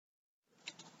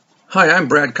Hi, I'm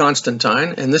Brad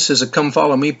Constantine, and this is a Come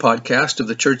Follow Me podcast of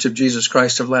the Church of Jesus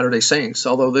Christ of Latter-day Saints.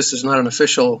 Although this is not an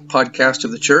official podcast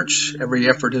of the church, every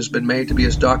effort has been made to be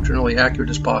as doctrinally accurate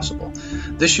as possible.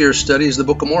 This year's study is the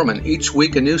Book of Mormon. Each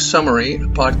week, a new summary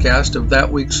podcast of that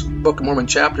week's Book of Mormon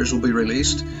chapters will be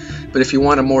released. But if you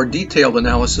want a more detailed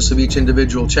analysis of each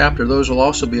individual chapter, those will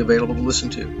also be available to listen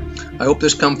to. I hope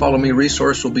this Come Follow Me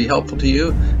resource will be helpful to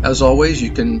you. As always,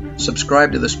 you can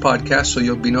subscribe to this podcast so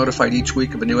you'll be notified each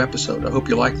week of a new episode. I hope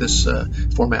you like this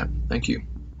format. Thank you.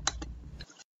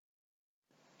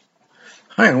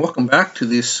 Hi, and welcome back to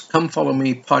this Come Follow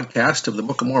Me podcast of the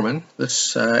Book of Mormon.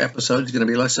 This episode is going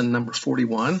to be lesson number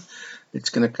 41. It's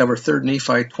going to cover 3rd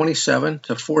Nephi 27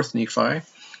 to 4th Nephi.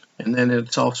 And then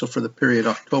it's also for the period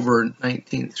October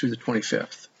 19th through the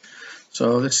 25th.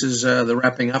 So this is the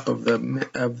wrapping up of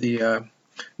the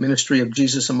ministry of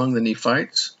Jesus among the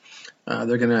Nephites.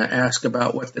 They're going to ask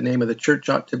about what the name of the church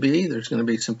ought to be. There's going to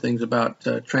be some things about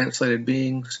translated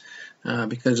beings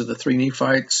because of the 3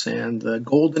 Nephites and the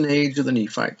golden age of the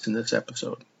Nephites in this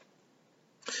episode.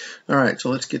 All right, so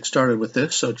let's get started with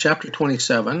this. So chapter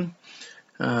 27,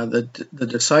 the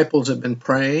disciples have been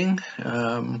praying.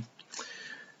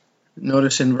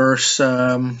 Notice in verse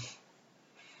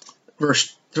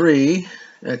 3,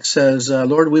 it says,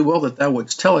 Lord, we will that thou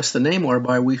wouldst tell us the name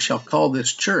whereby we shall call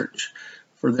this church,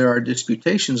 for there are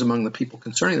disputations among the people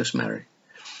concerning this matter.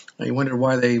 Now you wonder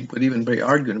why they would even be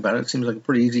arguing about it. It seems like a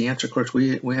pretty easy answer. Of course,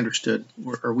 we understand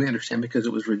because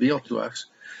it was revealed to us.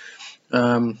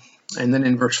 And then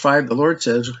in verse 5, the Lord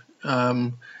says,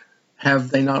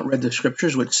 have they not read the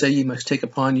scriptures which say ye must take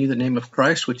upon you the name of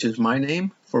Christ, which is my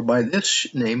name? For by this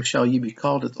name shall ye be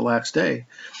called at the last day.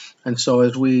 And so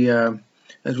as we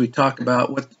talk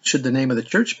about what should the name of the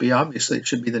church be, obviously it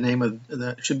should be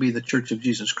the Church of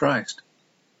Jesus Christ.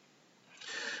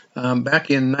 Back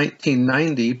in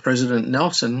 1990, President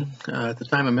Nelson, at the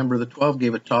time a member of the 12,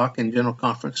 gave a talk in General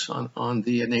Conference on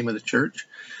the name of the church.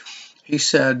 He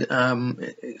said some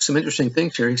interesting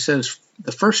things here. He says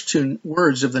the first 2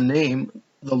 words of the name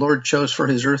the Lord chose for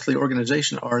his earthly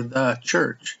organization are the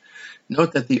church.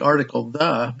 Note that the article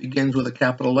the begins with a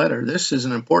capital letter. This is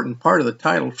an important part of the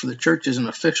title, for the church is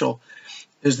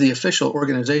the official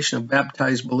organization of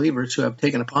baptized believers who have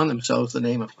taken upon themselves the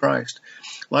name of Christ.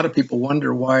 A lot of people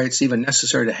wonder why it's even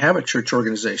necessary to have a church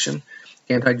organization.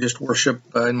 Can't I just worship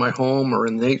in my home or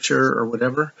in nature or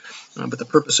whatever? But the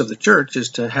purpose of the church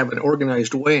is to have an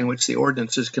organized way in which the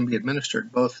ordinances can be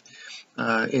administered, both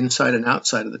inside and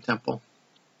outside of the temple.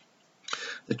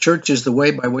 The church is the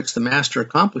way by which the Master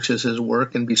accomplishes his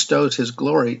work and bestows his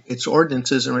glory. Its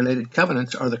ordinances and related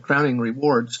covenants are the crowning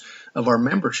rewards of our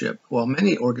membership. While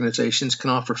many organizations can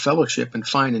offer fellowship and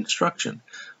fine instruction,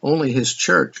 only his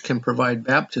church can provide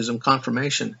baptism,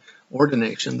 confirmation,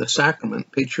 ordination, the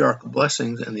sacrament, patriarchal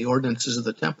blessings, and the ordinances of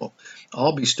the temple,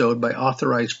 all bestowed by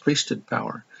authorized priesthood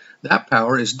power. That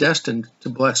power is destined to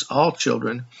bless all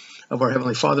children of our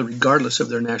Heavenly Father, regardless of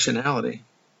their nationality.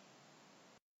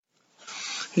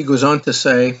 He goes on to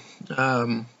say,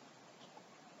 by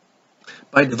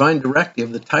divine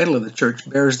directive, the title of the church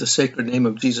bears the sacred name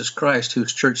of Jesus Christ,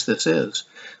 whose church this is.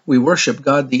 We worship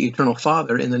God the Eternal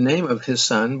Father in the name of his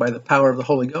Son by the power of the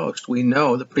Holy Ghost. We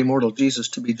know the premortal Jesus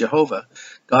to be Jehovah,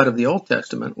 God of the Old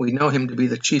Testament. We know him to be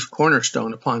the chief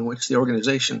cornerstone upon which the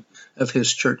organization of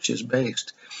his church is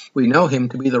based. We know him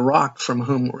to be the rock from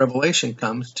whom revelation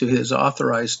comes to his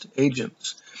authorized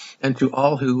agents and to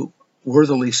all who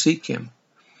worthily seek him.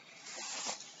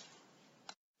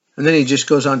 And then he just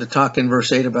goes on to talk in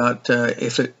verse 8 about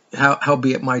how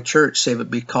be it my church, save it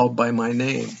be called by my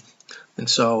name. And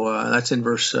so that's in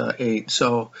verse 8.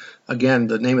 So again,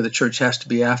 the name of the church has to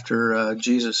be after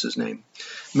Jesus' name.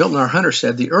 Milton R. Hunter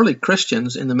said, the early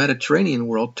Christians in the Mediterranean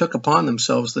world took upon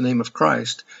themselves the name of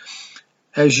Christ.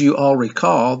 As you all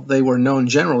recall, they were known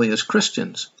generally as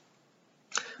Christians.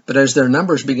 But as their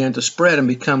numbers began to spread and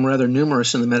become rather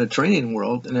numerous in the Mediterranean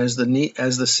world, and as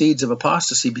the seeds of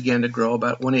apostasy began to grow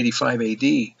about 185 AD,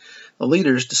 the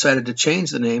leaders decided to change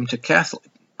the name to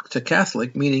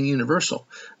Catholic, meaning universal.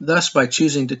 Thus, by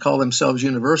choosing to call themselves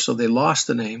universal, they lost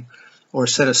the name, or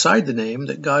set aside the name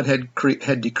that God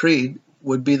had decreed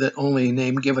would be the only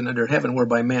name given under heaven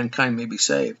whereby mankind may be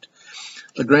saved.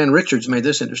 LeGrand Richards made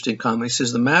this interesting comment. He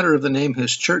says, the matter of the name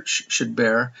his church should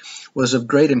bear was of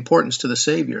great importance to the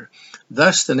Savior.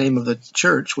 Thus, the name of the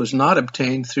church was not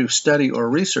obtained through study or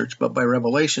research, but by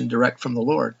revelation direct from the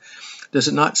Lord. Does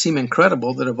it not seem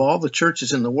incredible that of all the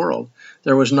churches in the world,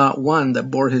 there was not one that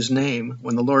bore his name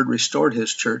when the Lord restored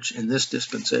his church in this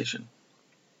dispensation?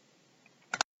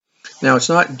 Now, it's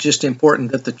not just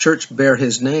important that the church bear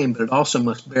his name, but it also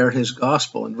must bear his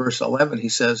gospel. In verse 11, he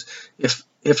says, if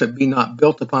it be not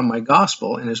built upon my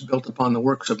gospel, and is built upon the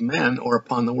works of men, or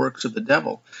upon the works of the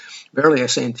devil, verily I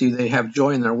say unto you, they have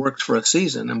joy in their works for a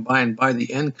season, and by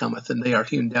the end cometh, and they are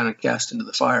hewn down and cast into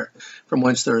the fire, from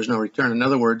whence there is no return. In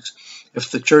other words,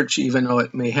 if the church, even though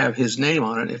it may have his name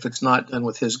on it, if it's not done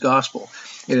with his gospel,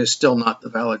 it is still not the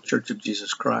valid church of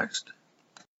Jesus Christ.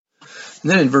 And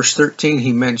then in verse 13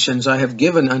 he mentions, I have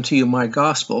given unto you my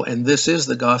gospel, and this is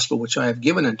the gospel which I have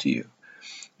given unto you,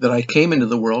 that I came into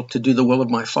the world to do the will of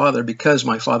my Father, because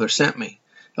my Father sent me.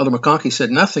 Elder McConkie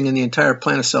said, nothing in the entire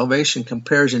plan of salvation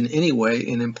compares in any way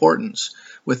in importance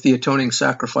with the atoning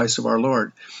sacrifice of our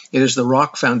Lord. It is the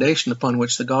rock foundation upon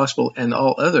which the gospel and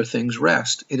all other things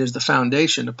rest. It is the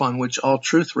foundation upon which all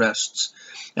truth rests,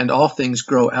 and all things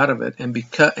grow out of it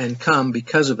and come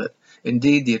because of it.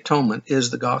 Indeed, the atonement is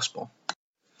the gospel.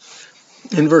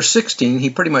 In verse 16,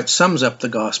 he pretty much sums up the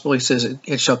gospel. He says,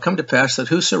 it shall come to pass that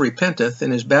whoso repenteth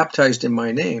and is baptized in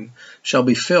my name shall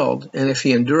be filled, and if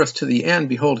he endureth to the end,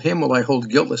 behold, him will I hold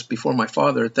guiltless before my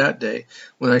Father at that day,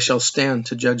 when I shall stand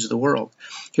to judge the world.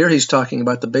 Here he's talking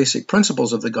about the basic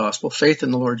principles of the gospel: faith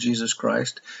in the Lord Jesus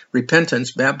Christ,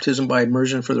 repentance, baptism by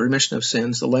immersion for the remission of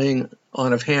sins, the laying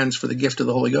on of hands for the gift of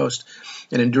the Holy Ghost,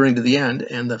 and enduring to the end,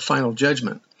 and the final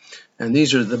judgment. And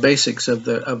these are the basics of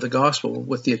the gospel,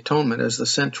 with the atonement as the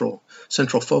central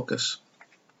focus.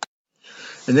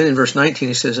 And then in verse 19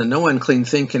 he says, and no unclean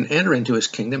thing can enter into his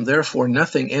kingdom, therefore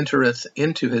nothing entereth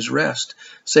into his rest,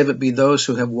 save it be those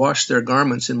who have washed their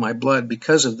garments in my blood,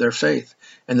 because of their faith,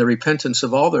 and the repentance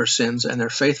of all their sins, and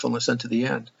their faithfulness unto the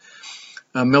end.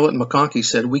 Millet McConkie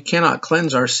said, we cannot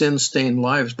cleanse our sin-stained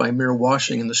lives by mere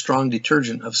washing in the strong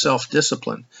detergent of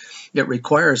self-discipline. It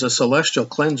requires a celestial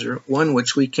cleanser, one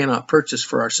which we cannot purchase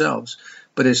for ourselves,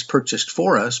 but is purchased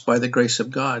for us by the grace of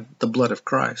God, the blood of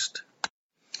Christ.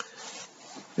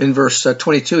 In verse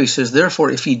 22, he says, therefore,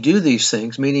 if ye do these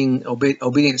things, meaning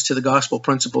obedience to the gospel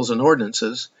principles and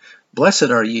ordinances,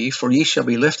 blessed are ye, for ye shall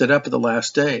be lifted up at the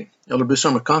last day. Elder Bruce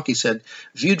R. McConkie said,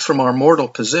 viewed from our mortal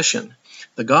position,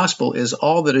 the gospel is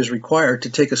all that is required to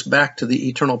take us back to the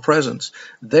eternal presence,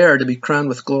 there to be crowned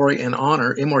with glory and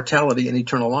honor, immortality, and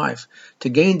eternal life. To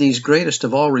gain these greatest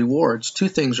of all rewards, two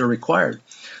things are required.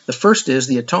 The first is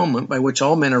the atonement, by which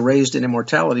all men are raised in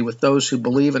immortality, with those who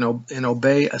believe and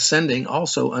obey ascending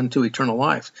also unto eternal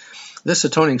life. This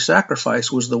atoning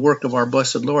sacrifice was the work of our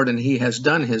blessed Lord, and he has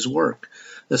done his work.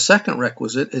 The second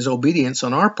requisite is obedience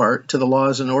on our part to the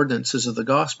laws and ordinances of the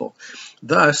gospel.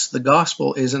 Thus, the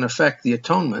gospel is in effect the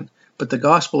atonement, but the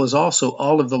gospel is also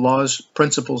all of the laws,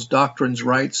 principles, doctrines,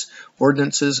 rights,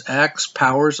 ordinances, acts,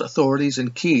 powers, authorities,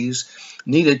 and keys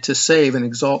needed to save and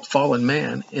exalt fallen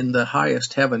man in the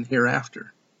highest heaven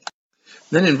hereafter.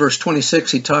 Then in verse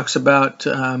 26, he talks about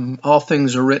all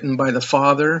things are written by the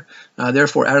Father.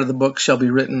 Therefore, out of the book shall be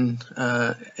written,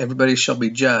 everybody shall be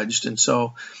judged. And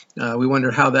so we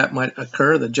wonder how that might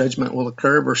occur. The judgment will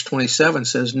occur. Verse 27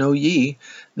 says, know ye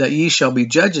that ye shall be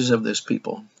judges of this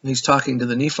people. He's talking to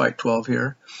the Nephite 12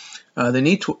 here.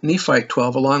 The Nephite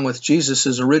 12, along with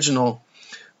Jesus' original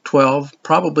 12,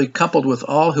 probably coupled with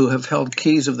all who have held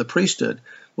keys of the priesthood,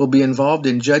 will be involved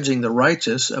in judging the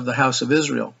righteous of the house of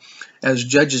Israel. As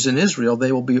judges in Israel,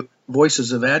 they will be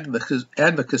voices of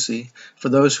advocacy for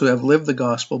those who have lived the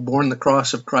gospel, borne the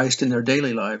cross of Christ in their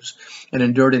daily lives, and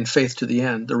endured in faith to the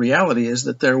end. The reality is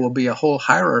that there will be a whole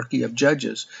hierarchy of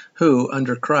judges who,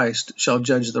 under Christ, shall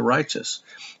judge the righteous.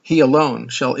 He alone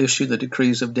shall issue the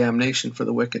decrees of damnation for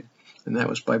the wicked. And that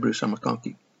was by Bruce R.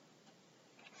 McConkie.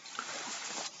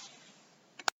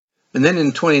 And then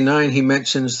in 29, he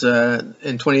mentions,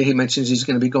 in 28, he mentions he's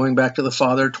going to be going back to the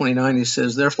Father. 29, he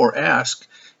says, therefore ask,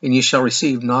 and ye shall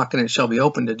receive, knock, and it shall be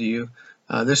opened unto you.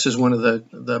 This is one of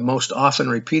the most often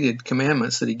repeated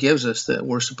commandments that he gives us, that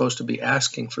we're supposed to be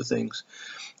asking for things.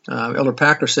 Elder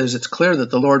Packer says it's clear that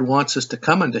the Lord wants us to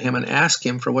come unto him and ask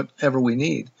him for whatever we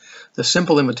need. The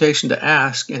simple invitation to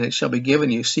ask, and it shall be given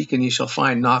you, seek, and ye shall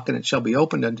find, knock, and it shall be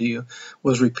opened unto you,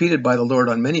 was repeated by the Lord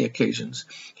on many occasions.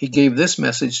 He gave this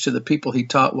message to the people he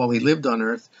taught while he lived on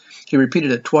earth. He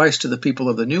repeated it twice to the people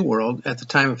of the New World at the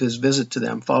time of his visit to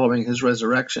them following his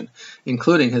resurrection,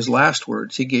 including his last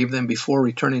words he gave them before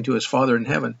returning to his Father in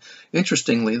heaven.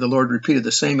 Interestingly, the Lord repeated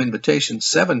the same invitation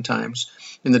 7 times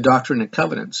in the Doctrine and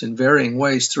Covenants. In varying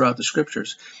ways throughout the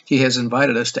Scriptures, he has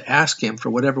invited us to ask him for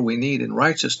whatever we need in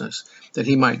righteousness, that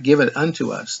he might give it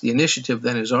unto us. The initiative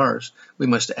then is ours. We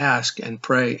must ask and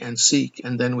pray and seek,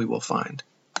 and then we will find.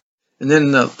 And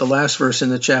then the last verse in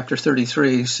the chapter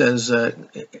 33 says,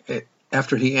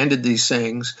 after he ended these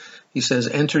sayings, he says,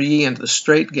 "Enter ye into the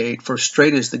straight gate, for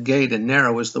straight is the gate and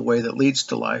narrow is the way that leads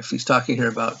to life." He's talking here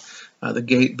about the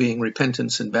gate being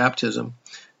repentance and baptism.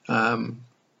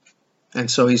 And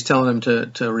so he's telling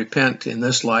them to repent in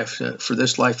this life, for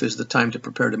this life is the time to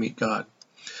prepare to meet God.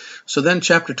 So then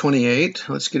chapter 28,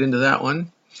 let's get into that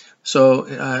one.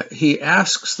 So he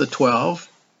asks the 12,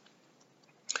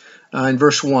 in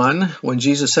verse 1, when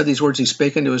Jesus said these words, he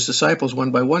spake unto his disciples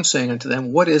one by one, saying unto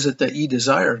them, "What is it that ye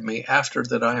desire of me after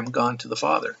that I am gone to the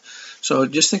Father?" So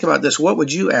just think about this. What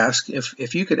would you ask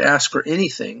if you could ask for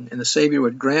anything and the Savior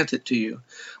would grant it to you?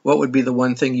 What would be the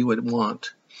one thing you would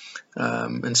want?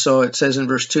 And so it says in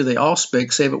verse 2, they all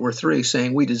spake, save it were three,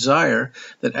 saying, "We desire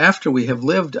that after we have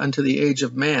lived unto the age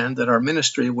of man, that our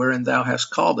ministry wherein thou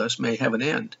hast called us may have an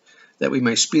end, that we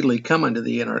may speedily come unto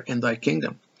thee in thy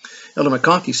kingdom." Elder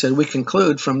McConkie said, "We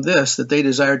conclude from this that they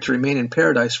desired to remain in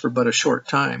paradise for but a short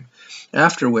time,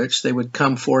 after which they would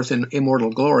come forth in immortal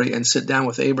glory and sit down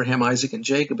with Abraham, Isaac, and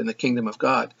Jacob in the kingdom of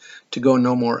God, to go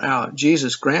no more out.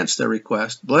 Jesus grants their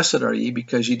request. Blessed are ye,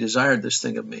 because ye desired this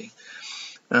thing of me."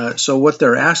 So what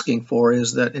they're asking for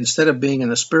is that instead of being in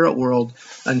the spirit world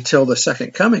until the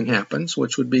second coming happens,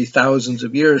 which would be thousands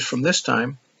of years from this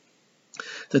time,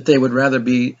 that they would rather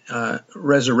be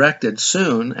resurrected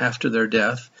soon after their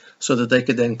death, so that they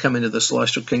could then come into the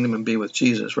celestial kingdom and be with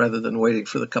Jesus, rather than waiting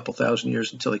for the couple thousand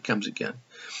years until he comes again.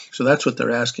 So that's what they're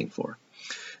asking for.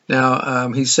 Now,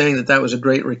 he's saying that that was a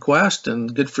great request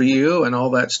and good for you and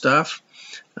all that stuff.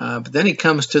 But then he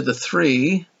comes to the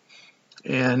three,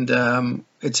 and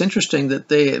it's interesting that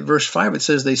they, at verse 5, it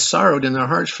says they sorrowed in their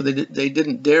hearts, for they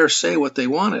didn't dare say what they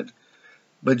wanted.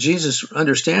 But Jesus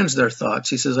understands their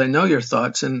thoughts. He says, "I know your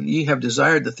thoughts, and ye have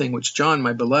desired the thing which John,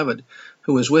 my beloved,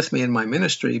 who was with me in my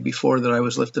ministry before that I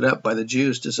was lifted up by the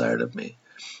Jews, desired of me."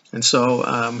 And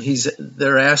so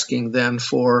they're asking then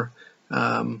for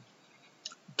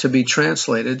to be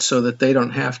translated, so that they don't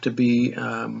have to be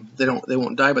they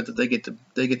won't die, but that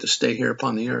they get to stay here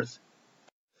upon the earth.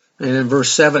 And in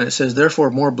verse 7 it says,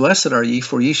 "Therefore more blessed are ye,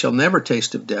 for ye shall never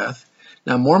taste of death."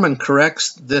 Now Mormon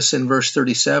corrects this in verse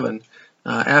 37.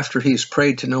 After he's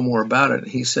prayed to know more about it,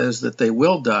 he says that they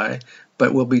will die,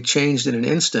 but will be changed in an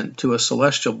instant to a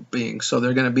celestial being. So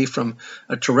they're going to be from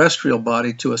a terrestrial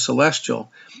body to a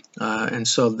celestial. And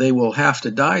so they will have to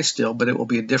die still, but it will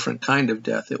be a different kind of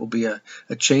death. It will be a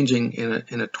changing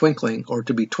in a twinkling, or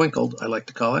to be twinkled, I like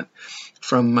to call it,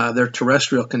 from their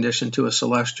terrestrial condition to a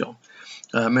celestial.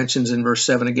 Mentions in verse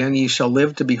 7 again, "Ye shall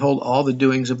live to behold all the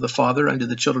doings of the Father unto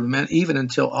the children of men, even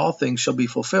until all things shall be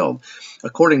fulfilled,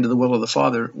 according to the will of the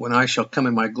Father, when I shall come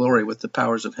in my glory with the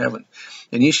powers of heaven.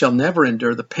 And ye shall never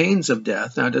endure the pains of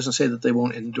death." Now it doesn't say that they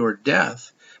won't endure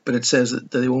death, but it says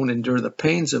that they won't endure the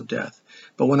pains of death.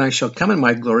 "But when I shall come in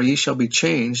my glory, ye shall be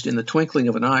changed in the twinkling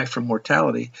of an eye from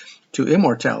mortality to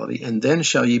immortality, and then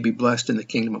shall ye be blessed in the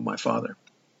kingdom of my Father."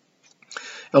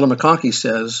 Elder McConkie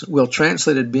says, "Will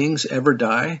translated beings ever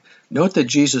die?" Note that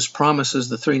Jesus promises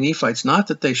the three Nephites not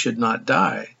that they should not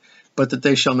die, but that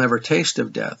they shall never taste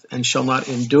of death and shall not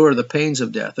endure the pains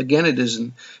of death. Again, it is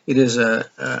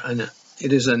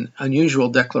an unusual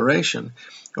declaration,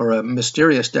 or a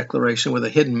mysterious declaration with a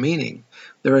hidden meaning.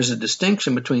 There is a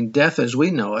distinction between death as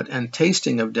we know it and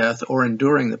tasting of death or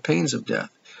enduring the pains of death.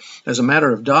 As a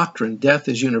matter of doctrine, death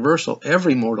is universal.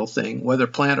 Every mortal thing, whether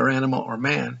plant or animal or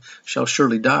man, shall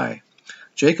surely die.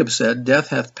 Jacob said, "Death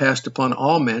hath passed upon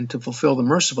all men to fulfill the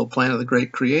merciful plan of the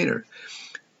great Creator."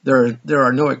 There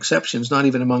are no exceptions, not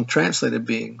even among translated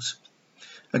beings.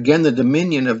 Again, the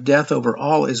dominion of death over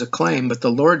all is a claim, but the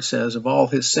Lord says of all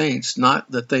his saints, not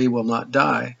that they will not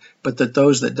die, but that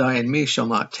those that die in me shall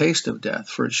not taste of death,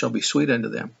 for it shall be sweet unto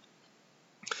them.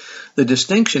 The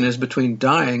distinction is between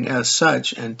dying as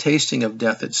such and tasting of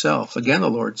death itself. Again, the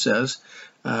Lord says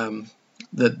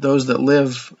that those that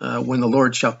live when the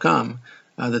Lord shall come,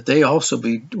 that they also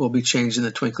will be changed in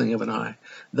the twinkling of an eye.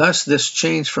 Thus, this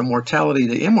change from mortality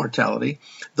to immortality,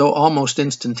 though almost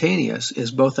instantaneous,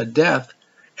 is both a death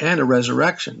and a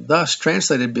resurrection. Thus,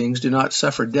 translated beings do not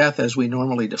suffer death as we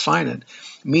normally define it,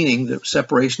 meaning the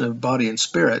separation of body and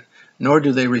spirit, nor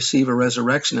do they receive a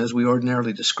resurrection as we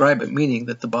ordinarily describe it, meaning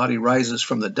that the body rises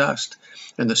from the dust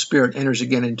and the spirit enters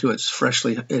again into its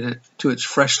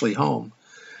freshly home.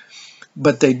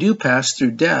 But they do pass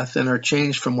through death and are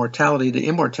changed from mortality to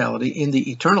immortality in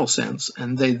the eternal sense,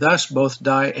 and they thus both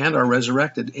die and are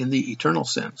resurrected in the eternal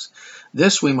sense.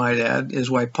 This, we might add, is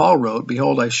why Paul wrote,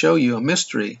 "Behold, I show you a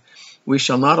mystery. We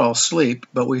shall not all sleep,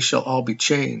 but we shall all be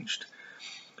changed."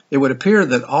 It would appear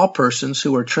that all persons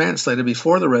who were translated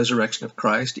before the resurrection of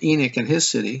Christ, Enoch and his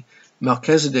city,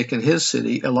 Melchizedek in his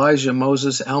city, Elijah,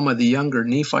 Moses, Alma the younger,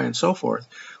 Nephi, and so forth,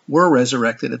 were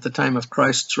resurrected at the time of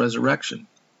Christ's resurrection.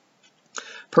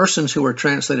 Persons who are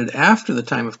translated after the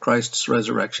time of Christ's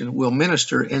resurrection will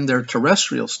minister in their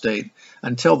terrestrial state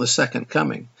until the second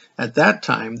coming. At that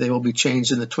time, they will be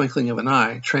changed in the twinkling of an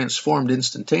eye, transformed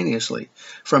instantaneously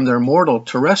from their mortal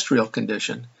terrestrial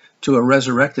condition to a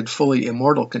resurrected, fully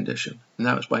immortal condition. And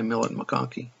that was by Millet and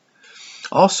McConkie.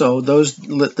 Also, those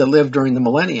that live during the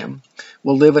millennium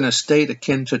will live in a state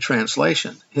akin to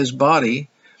translation. His body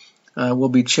will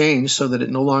be changed so that it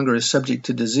no longer is subject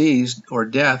to disease or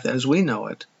death as we know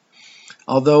it.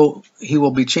 Although he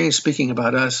will be changed, speaking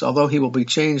about us, although he will be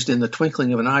changed in the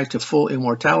twinkling of an eye to full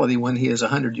immortality when he is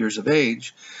 100 years of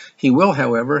age, he will,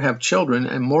 however, have children,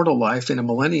 and mortal life in a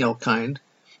millennial kind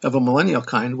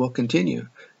will continue.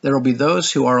 There will be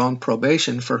those who are on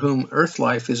probation, for whom earth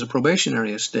life is a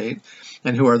probationary estate,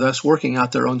 and who are thus working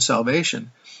out their own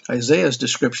salvation. Isaiah's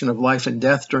description of life and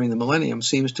death during the millennium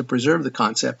seems to preserve the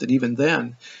concept that even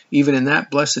then, even in that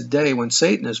blessed day when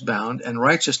Satan is bound and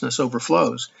righteousness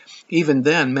overflows, even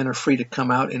then men are free to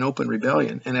come out in open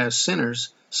rebellion, and as sinners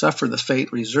suffer the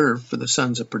fate reserved for the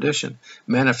sons of perdition.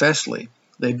 Manifestly,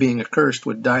 they being accursed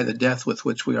would die the death with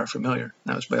which we are familiar.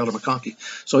 That was by Elder McConkie.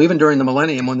 So even during the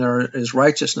millennium, when there is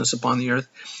righteousness upon the earth,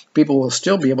 people will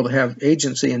still be able to have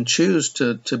agency and choose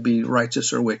to be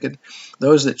righteous or wicked.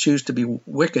 Those that choose to be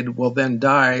wicked will then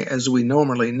die as we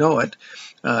normally know it.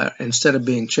 Instead of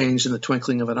being changed in the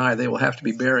twinkling of an eye, they will have to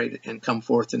be buried and come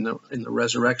forth in the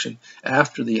resurrection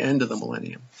after the end of the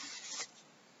millennium.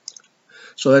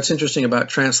 So that's interesting about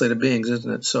translated beings,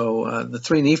 isn't it? So the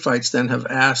three Nephites then have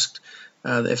asked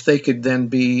if they could then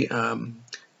be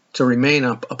to remain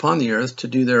upon the earth to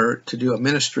do a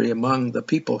ministry among the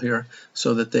people here,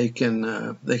 so that they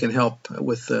can help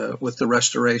with the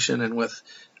restoration and with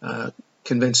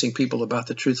convincing people about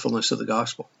the truthfulness of the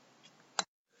gospel.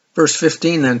 Verse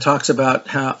 15 then talks about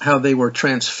how they were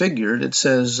transfigured. It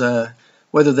says,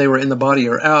 whether they were in the body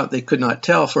or out, they could not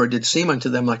tell, for it did seem unto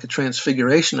them like a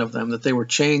transfiguration of them, that they were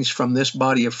changed from this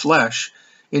body of flesh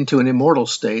into an immortal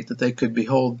state, that they could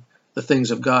behold the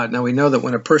things of God. Now we know that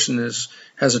when a person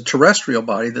has a terrestrial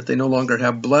body, that they no longer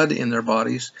have blood in their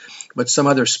bodies, but some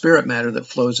other spirit matter that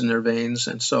flows in their veins.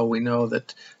 And so we know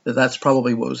that that's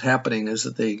probably what was happening, is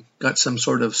that they got some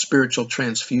sort of spiritual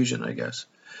transfusion, I guess.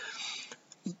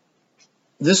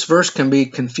 This verse can be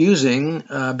confusing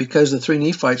because the three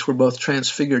Nephites were both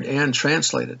transfigured and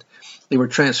translated. They were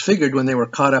transfigured when they were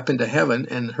caught up into heaven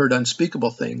and heard unspeakable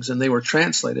things, and they were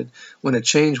translated when a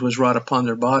change was wrought upon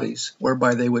their bodies,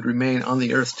 whereby they would remain on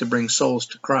the earth to bring souls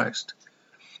to Christ.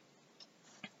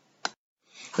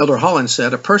 Elder Holland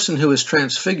said, a person who is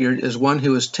transfigured is one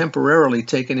who is temporarily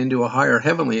taken into a higher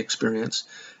heavenly experience,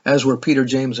 as were Peter,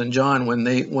 James, and John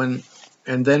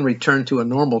and then returned to a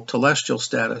normal telestial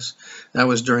status. That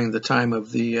was during the time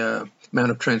of the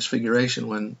Mount of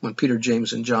Transfiguration, when Peter,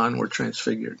 James, and John were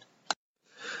transfigured.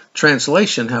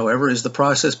 Translation, however, is the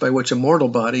process by which a mortal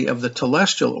body of the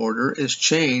telestial order is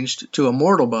changed to a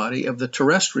mortal body of the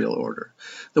terrestrial order.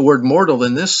 The word mortal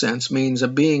in this sense means a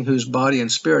being whose body and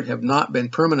spirit have not been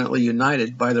permanently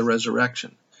united by the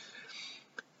resurrection.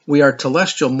 We are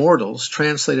telestial mortals,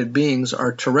 translated beings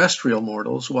are terrestrial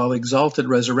mortals, while exalted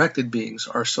resurrected beings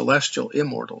are celestial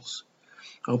immortals.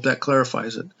 I hope that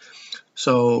clarifies it.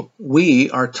 So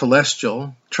we are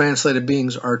telestial, translated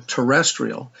beings are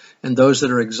terrestrial, and those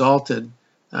that are exalted,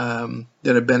 that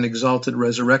have been exalted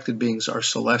resurrected beings are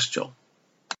celestial.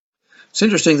 It's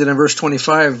interesting that in verse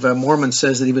 25, Mormon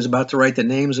says that he was about to write the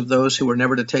names of those who were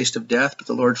never to taste of death, but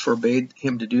the Lord forbade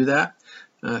him to do that.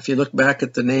 If you look back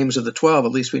at the names of the 12,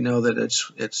 at least we know that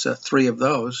it's 3 of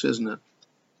those, isn't it?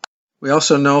 We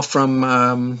also know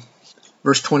from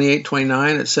verse 28,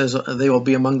 29, it says they will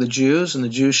be among the Jews, and the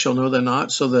Jews shall know them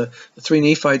not. So the 3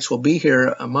 Nephites will be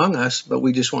here among us, but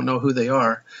we just won't know who they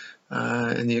are.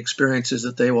 And the experiences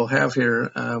that they will have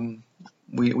here,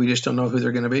 we just don't know who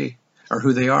they're going to be or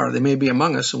who they are. They may be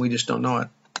among us, and we just don't know it.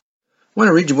 I want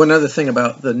to read you one other thing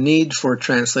about the need for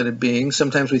translated beings.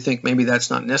 Sometimes we think maybe that's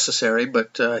not necessary,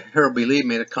 but Harold B. Lee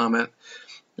made a comment.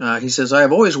 He says, I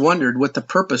have always wondered what the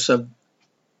purpose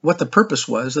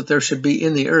was that there should be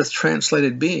in the earth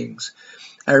translated beings.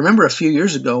 I remember a few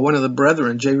years ago, one of the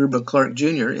brethren, J. Reuben Clark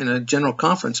Jr., in a general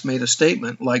conference made a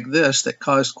statement like this that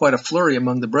caused quite a flurry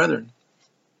among the brethren.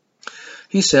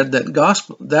 He said that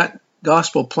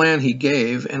gospel plan he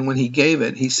gave, and when he gave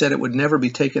it, he said it would never be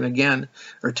taken again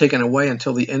or taken away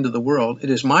until the end of the world.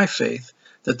 It is my faith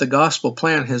that the gospel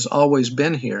plan has always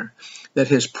been here, that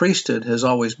his priesthood has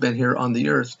always been here on the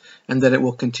earth, and that it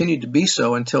will continue to be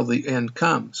so until the end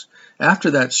comes.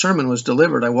 After that sermon was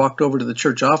delivered, I walked over to the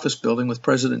church office building with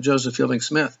President Joseph Fielding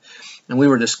Smith, and we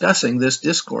were discussing this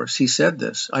discourse. He said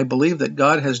this: "I believe that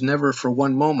God has never for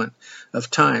one moment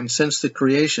of time since the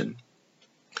creation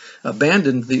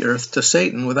abandoned the earth to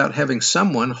Satan without having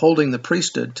someone holding the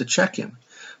priesthood to check him.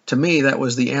 To me, that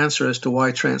was the answer as to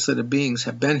why translated beings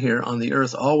have been here on the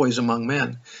earth always among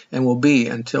men and will be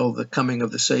until the coming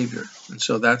of the Savior." And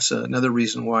so that's another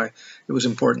reason why it was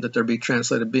important that there be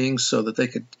translated beings, so that they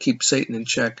could keep Satan in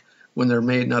check when there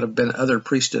may not have been other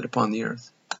priesthood upon the earth.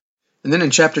 And then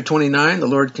in chapter 29, the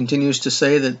Lord continues to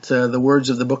say that the words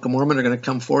of the Book of Mormon are going to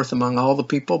come forth among all the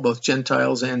people, both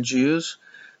Gentiles and Jews.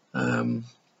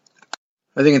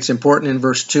 I think it's important in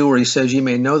verse 2 where he says, "Ye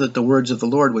may know that the words of the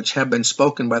Lord which have been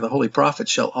spoken by the holy prophets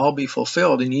shall all be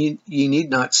fulfilled, and ye need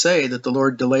not say that the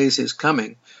Lord delays his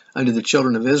coming unto the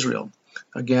children of Israel."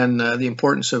 Again, the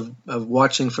importance of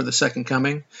watching for the second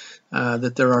coming,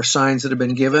 that there are signs that have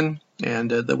been given, and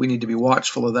that we need to be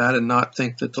watchful of that and not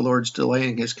think that the Lord's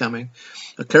delaying his coming.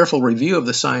 A careful review of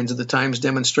the signs of the times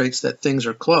demonstrates that things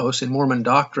are close. In Mormon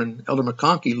doctrine, Elder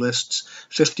McConkie lists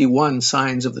 51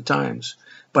 signs of the times.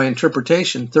 By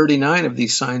interpretation, 39 of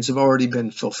these signs have already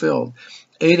been fulfilled.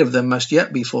 8 of them must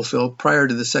yet be fulfilled prior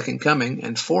to the second coming,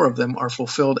 and 4 of them are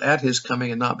fulfilled at his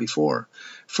coming and not before.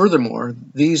 Furthermore,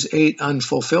 these 8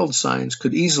 unfulfilled signs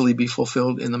could easily be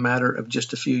fulfilled in the matter of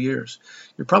just a few years.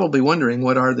 You're probably wondering,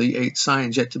 what are the 8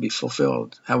 signs yet to be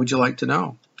fulfilled? How would you like to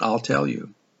know? I'll tell you.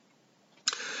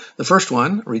 The first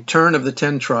one, return of the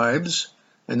 10 tribes.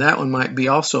 And that one might be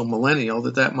also millennial,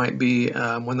 that might be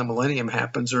when the millennium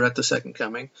happens or at the second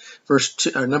coming.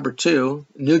 Number 2,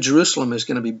 New Jerusalem is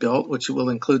going to be built, which will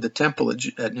include the temple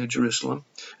at New Jerusalem,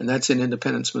 and that's in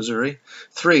Independence, Missouri.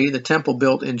 3, the temple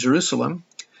built in Jerusalem.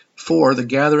 4, the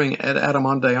gathering at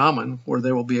Adam-ondi-Ahman, where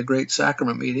there will be a great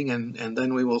sacrament meeting, and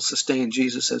then we will sustain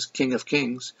Jesus as King of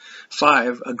Kings.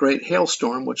 5, a great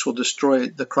hailstorm, which will destroy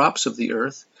the crops of the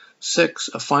earth. 6,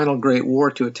 a final great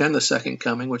war to attend the second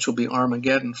coming, which will be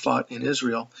Armageddon, fought in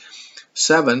Israel.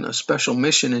 7, a special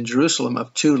mission in Jerusalem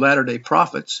of 2 Latter-day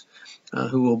Prophets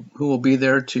who will be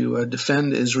there to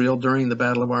defend Israel during the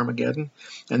Battle of Armageddon.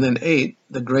 And then 8,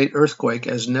 the great earthquake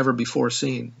as never before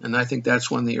seen. And I think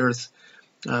that's when the earth,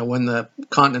 when the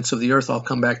continents of the earth all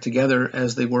come back together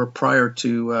as they were prior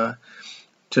to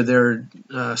their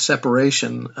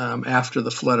separation after the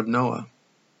flood of Noah.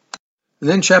 And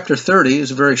then chapter 30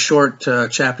 is a very short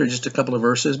chapter, just a couple of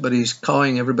verses, but he's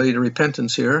calling everybody to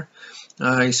repentance here.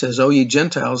 He says, "O ye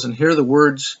Gentiles, and hear the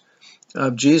words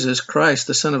of Jesus Christ,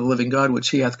 the Son of the living God, which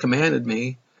he hath commanded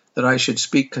me, that I should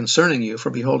speak concerning you. For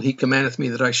behold, he commandeth me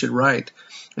that I should write."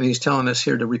 And he's telling us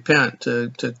here to repent,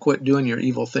 to quit doing your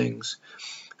evil things.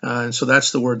 And so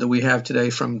that's the word that we have today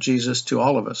from Jesus to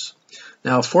all of us.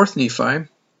 Now, 4th Nephi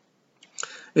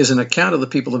is an account of the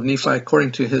people of Nephi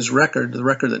according to his record, the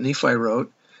record that Nephi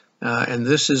wrote. And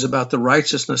this is about the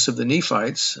righteousness of the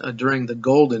Nephites during the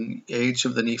golden age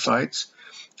of the Nephites.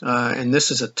 And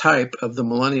this is a type of the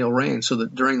millennial reign, so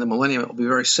that during the millennium it will be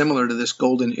very similar to this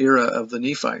golden era of the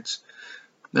Nephites.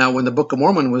 Now, when the Book of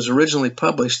Mormon was originally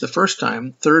published the first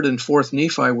time, 3rd and 4th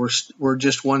Nephi were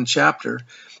just one chapter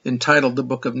entitled the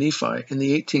Book of Nephi. In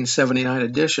the 1879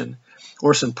 edition,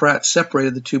 Orson Pratt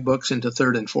separated the 2 books into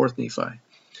 3rd and 4th Nephi.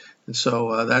 And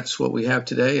so that's what we have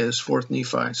today is 4th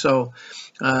Nephi. So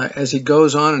as he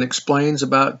goes on and explains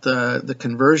about the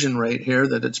conversion rate here,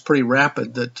 that it's pretty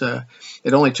rapid, that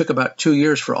it only took about 2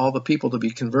 years for all the people to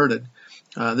be converted.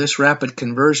 This rapid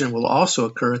conversion will also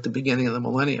occur at the beginning of the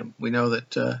millennium. We know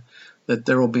that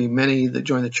there will be many that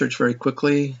join the church very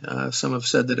quickly. Some have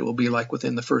said that it will be like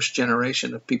within the first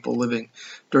generation of people living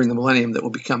during the millennium that will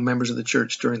become members of the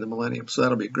church during the millennium. So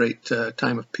that'll be a great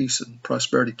time of peace and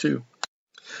prosperity too.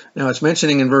 Now it's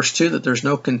mentioning in verse 2 that there's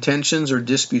no contentions or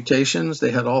disputations.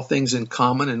 They had all things in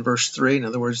common in verse 3. In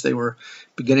other words, they were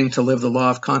beginning to live the law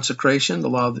of consecration, the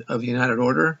law of united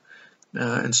order.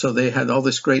 And so they had all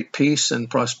this great peace and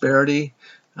prosperity.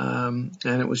 And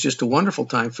it was just a wonderful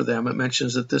time for them. It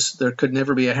mentions that there could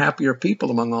never be a happier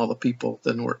people among all the people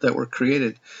that were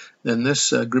created than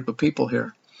this group of people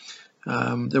here.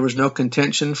 There was no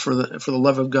contention, for the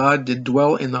love of God did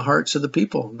dwell in the hearts of the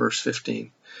people, verse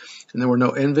 15. And there were no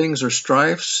envyings or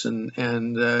strifes, and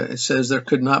it says there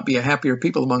could not be a happier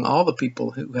people among all the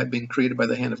people who had been created by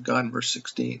the hand of God in verse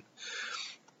 16.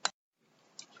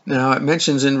 Now it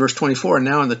mentions in verse 24, "And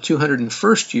now in the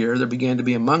 201st year there began to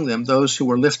be among them those who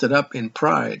were lifted up in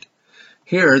pride."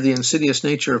 Here the insidious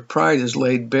nature of pride is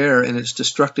laid bare, and its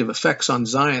destructive effects on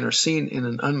Zion are seen in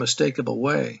an unmistakable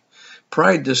way.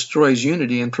 pride destroys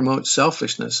unity and promotes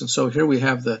selfishness. And so here we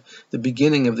have the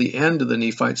beginning of the end of the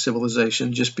Nephite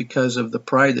civilization, just because of the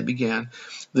pride that began,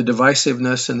 the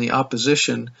divisiveness and the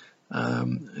opposition.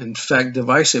 In fact,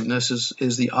 divisiveness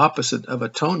is the opposite of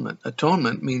atonement.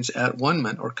 Atonement means at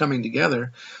one-ment or coming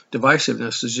together.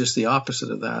 Divisiveness is just the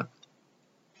opposite of that.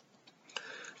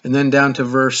 And then down to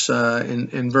verse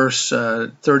in verse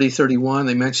 30-31,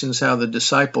 they mentions how the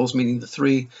disciples, meaning the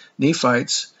three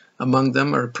Nephites among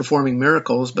them, are performing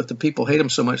miracles, but the people hate them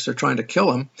so much they're trying to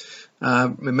kill them.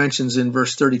 It mentions in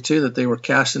verse 32 that they were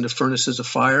cast into furnaces of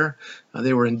fire,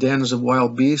 they were in dens of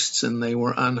wild beasts, and they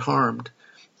were unharmed.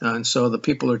 And so the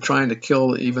people are trying to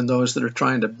kill even those that are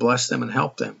trying to bless them and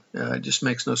help them. It just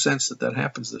makes no sense that that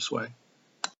happens this way.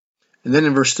 And then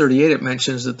in verse 38 it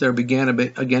mentions that there began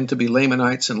again to be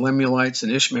Lamanites and Lemuelites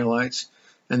and Ishmaelites,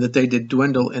 and that they did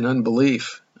dwindle in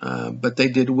unbelief. But they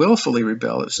did willfully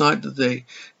rebel. It's not that they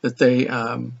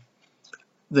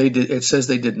did. It says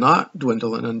they did not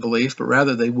dwindle in unbelief, but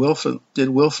rather they did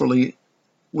willfully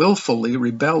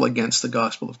rebel against the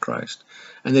gospel of Christ,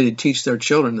 and they did teach their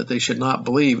children that they should not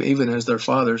believe, even as their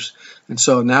fathers. And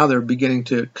so now they're beginning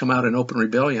to come out in open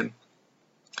rebellion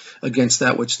against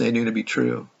that which they knew to be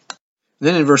true. And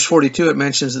then in verse 42 it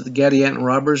mentions that the Gadianton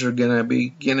robbers are going to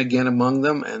begin again among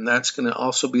them, and that's going to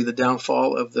also be the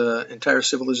downfall of the entire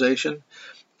civilization.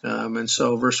 And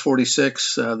so verse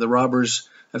 46, the robbers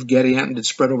of Gadianton did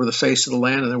spread over the face of the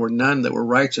land, and there were none that were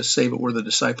righteous, save it were the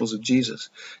disciples of Jesus.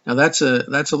 Now that's a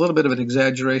little bit of an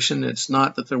exaggeration. It's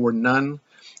not that there were none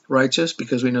righteous,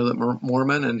 because we know that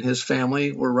Mormon and his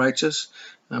family were righteous,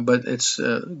 but it's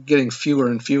getting fewer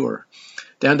and fewer.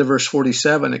 Down to verse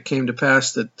 47, it came to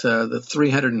pass that the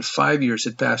 305 years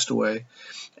had passed away.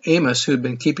 Amos, who had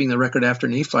been keeping the record after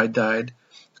Nephi died,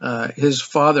 his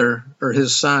father, or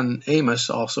his son Amos,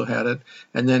 also had it,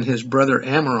 and then his brother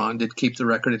Amaron did keep the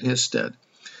record in his stead.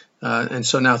 And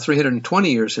so now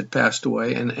 320 years had passed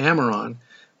away, and Amaron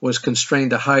was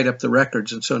constrained to hide up the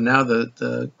records. And so now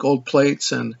the gold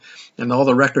plates and all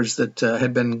the records that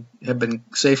have been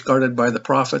safeguarded by the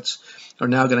prophets are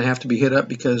now going to have to be hid up,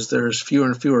 because there's fewer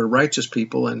and fewer righteous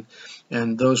people,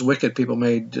 and those wicked people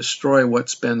may destroy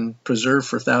what's been preserved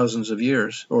for thousands of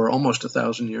years, or almost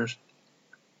 1,000 years.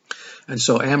 And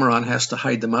so Amaron has to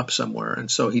hide them up somewhere,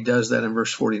 and so he does that in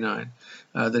verse 49,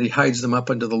 that he hides them up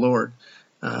unto the Lord.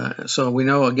 So we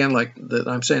know, again, like that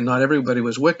I'm saying, not everybody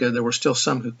was wicked. There were still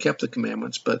some who kept the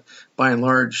commandments, but by and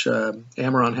large,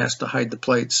 Amaron has to hide the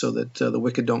plates so that the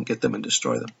wicked don't get them and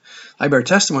destroy them. I bear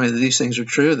testimony that these things are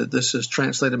true, that this is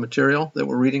translated material that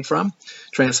we're reading from,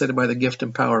 translated by the gift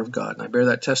and power of God. And I bear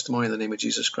that testimony in the name of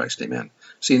Jesus Christ. Amen.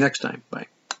 See you next time. Bye.